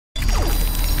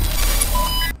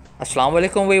Assalamu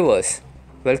alaikum viewers.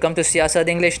 Welcome to Siasat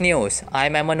English News. I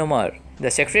am Aman Umar. The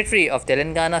Secretary of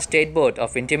Telangana State Board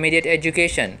of Intermediate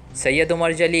Education, Syed Umar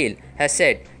Jalil, has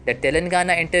said that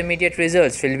Telangana intermediate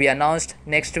results will be announced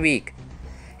next week.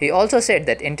 He also said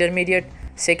that intermediate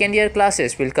second year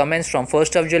classes will commence from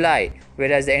 1st of July,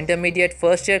 whereas the intermediate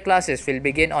first year classes will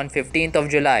begin on 15th of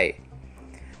July.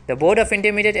 The Board of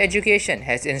Intermediate Education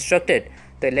has instructed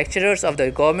the lecturers of the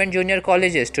government junior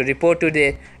colleges to report to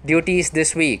their duties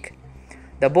this week.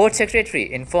 The board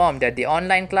secretary informed that the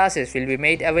online classes will be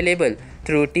made available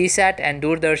through Tsat and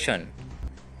Doordarshan.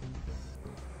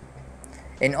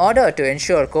 In order to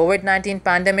ensure COVID-19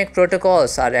 pandemic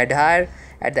protocols are adhered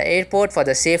at the airport for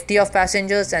the safety of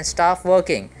passengers and staff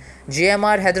working,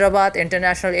 GMR Hyderabad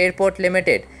International Airport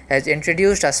Limited has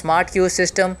introduced a smart queue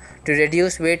system to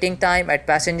reduce waiting time at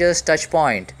passengers'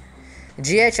 touchpoint.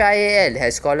 GHIAL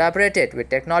has collaborated with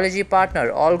technology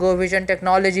partner Allgo Vision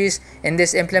Technologies in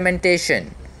this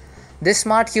implementation. This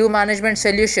smart queue management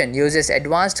solution uses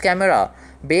advanced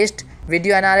camera-based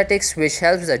video analytics which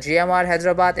helps the GMR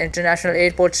Hyderabad International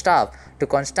Airport staff to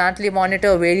constantly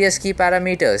monitor various key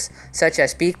parameters such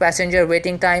as peak passenger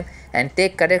waiting time and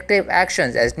take corrective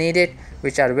actions as needed,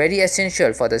 which are very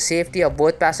essential for the safety of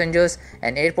both passengers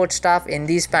and airport staff in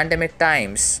these pandemic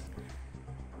times.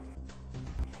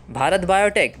 Bharat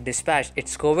Biotech dispatched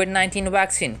its COVID-19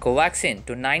 vaccine Covaxin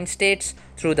to 9 states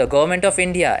through the Government of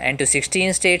India and to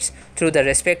 16 states through the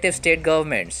respective state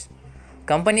governments.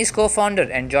 Company's co-founder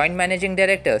and joint managing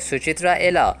director Suchitra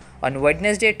Ella on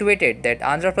Wednesday tweeted that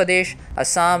Andhra Pradesh,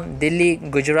 Assam, Delhi,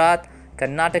 Gujarat,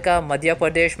 Karnataka, Madhya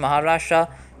Pradesh,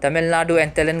 Maharashtra, Tamil Nadu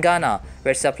and Telangana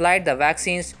were supplied the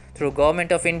vaccines through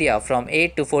Government of India from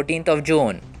 8th to 14th of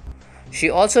June. She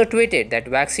also tweeted that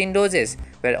vaccine doses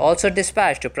were also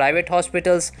dispatched to private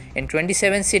hospitals in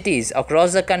 27 cities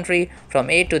across the country from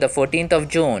 8th to the 14th of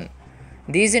June.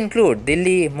 These include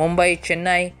Delhi, Mumbai,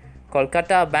 Chennai,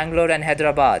 Kolkata, Bangalore and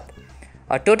Hyderabad.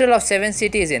 A total of 7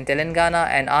 cities in Telangana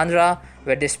and Andhra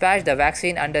were dispatched the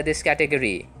vaccine under this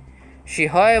category. She,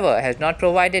 however, has not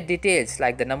provided details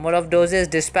like the number of doses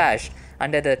dispatched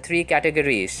under the 3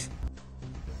 categories.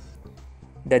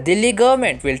 The Delhi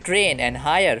government will train and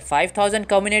hire 5,000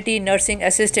 community nursing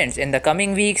assistants in the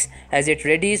coming weeks as it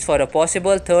readies for a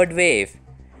possible third wave.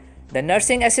 The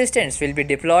nursing assistants will be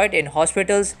deployed in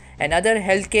hospitals and other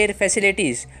healthcare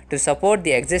facilities to support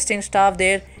the existing staff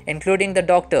there, including the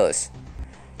doctors.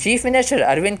 Chief Minister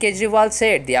Arvind Kejriwal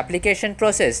said the application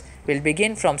process will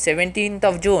begin from 17th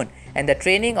of June and the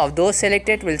training of those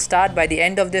selected will start by the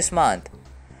end of this month.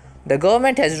 The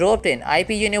government has roped in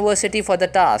IP University for the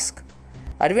task.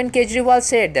 Arvind Kejriwal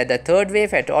said that the third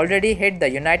wave had already hit the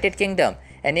United Kingdom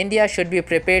and India should be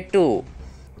prepared too.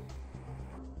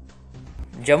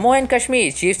 Jammu and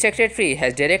Kashmir Chief Secretary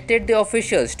has directed the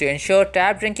officials to ensure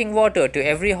tap drinking water to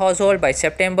every household by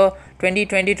September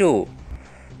 2022.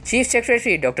 Chief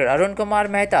Secretary Dr. Arun Kumar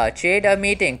Mehta chaired a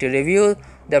meeting to review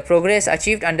the progress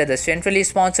achieved under the centrally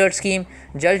sponsored scheme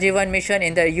Jal Jeevan Mission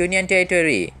in the Union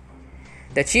Territory.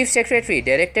 The Chief Secretary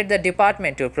directed the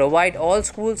department to provide all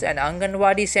schools and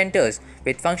Anganwadi centers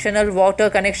with functional water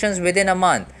connections within a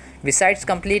month, besides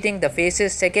completing the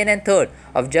phases 2nd and 3rd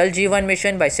of Jal Jeevan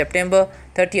Mission by September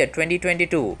 30,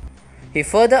 2022. He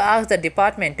further asked the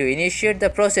department to initiate the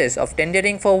process of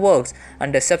tendering for works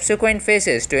under subsequent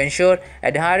phases to ensure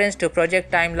adherence to project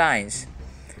timelines.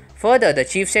 Further, the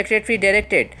Chief Secretary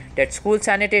directed that school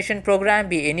sanitation program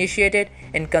be initiated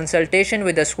in consultation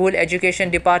with the School Education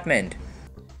Department.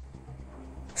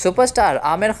 Superstar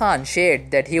Aamir Khan shared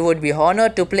that he would be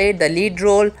honored to play the lead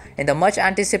role in the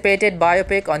much-anticipated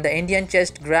biopic on the Indian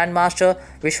chess grandmaster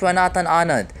Vishwanathan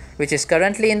Anand, which is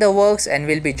currently in the works and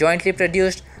will be jointly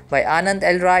produced by Anand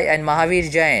L. Rai and Mahavir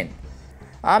Jain.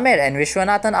 Aamir and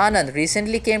Vishwanathan Anand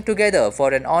recently came together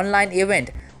for an online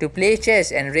event to play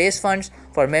chess and raise funds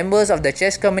for members of the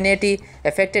chess community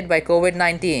affected by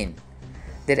COVID-19.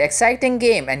 Their exciting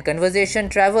game and conversation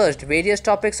traversed various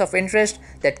topics of interest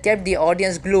that kept the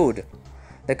audience glued.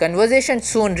 The conversation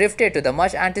soon drifted to the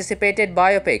much-anticipated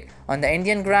biopic on the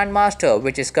Indian Grandmaster,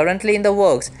 which is currently in the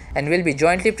works and will be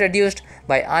jointly produced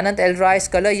by Anand L. Rai's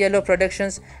Color Yellow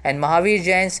Productions and Mahavir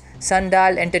Jain's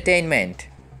Sundial Entertainment.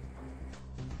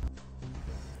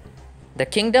 The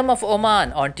Kingdom of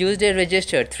Oman on Tuesday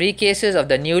registered 3 cases of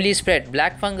the newly spread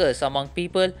black fungus among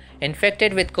people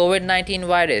infected with COVID-19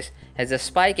 virus as the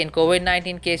spike in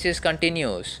COVID-19 cases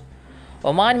continues.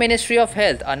 Oman Ministry of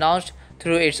Health announced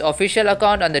through its official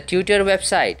account on the Twitter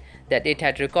website that it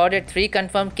had recorded 3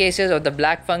 confirmed cases of the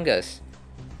black fungus.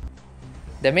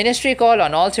 The ministry called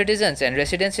on all citizens and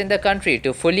residents in the country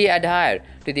to fully adhere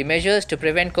to the measures to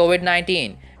prevent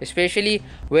COVID-19, especially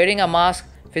wearing a mask,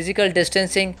 physical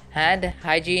distancing, hand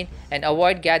hygiene, and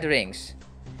avoid gatherings.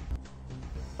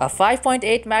 A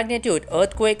 5.8 magnitude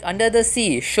earthquake under the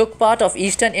sea shook part of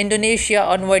eastern Indonesia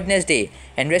on Wednesday,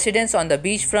 and residents on the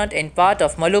beachfront in part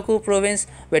of Maluku province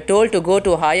were told to go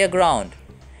to higher ground.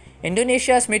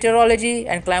 Indonesia's Meteorology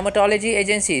and Climatology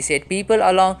Agency said people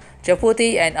along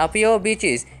Chaputi and Apio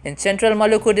beaches in central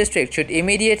Maluku district should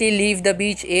immediately leave the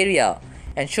beach area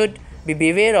and should be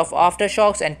beware of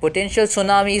aftershocks and potential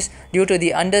tsunamis due to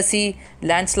the undersea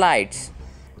landslides.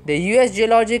 The US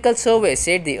Geological Survey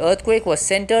said the earthquake was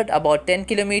centered about 10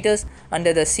 kilometers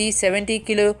under the sea, 70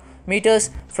 kilometers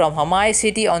from Hamai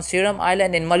city on Seram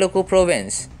Island in Maluku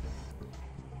province.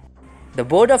 The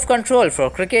Board of Control for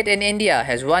Cricket in India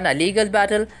has won a legal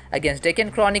battle against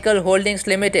Deccan Chronicle Holdings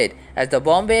Limited as the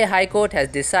Bombay High Court has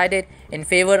decided in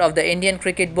favor of the Indian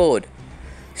Cricket Board.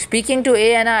 Speaking to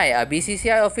ANI, a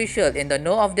BCCI official in the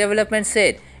know of development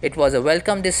said it was a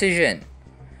welcome decision.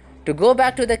 To go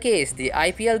back to the case, the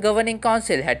IPL Governing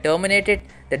Council had terminated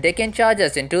the Deccan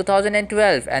Chargers in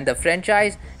 2012 and the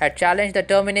franchise had challenged the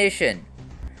termination.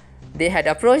 They had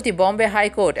approached the Bombay High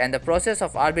Court and the process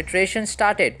of arbitration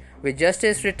started with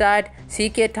Justice retired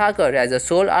C.K. Thakur as the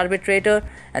sole arbitrator,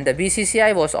 and the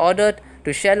BCCI was ordered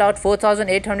to shell out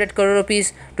 4,800 crore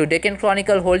rupees to Deccan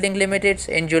Chronicle Holding Limited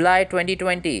in July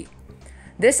 2020.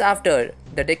 This after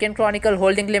the Deccan Chronicle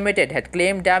Holding Limited had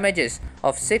claimed damages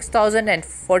of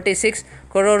 6,046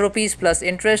 crore rupees plus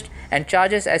interest and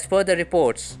charges as per the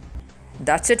reports.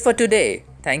 That's it for today.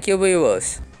 Thank you,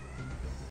 viewers.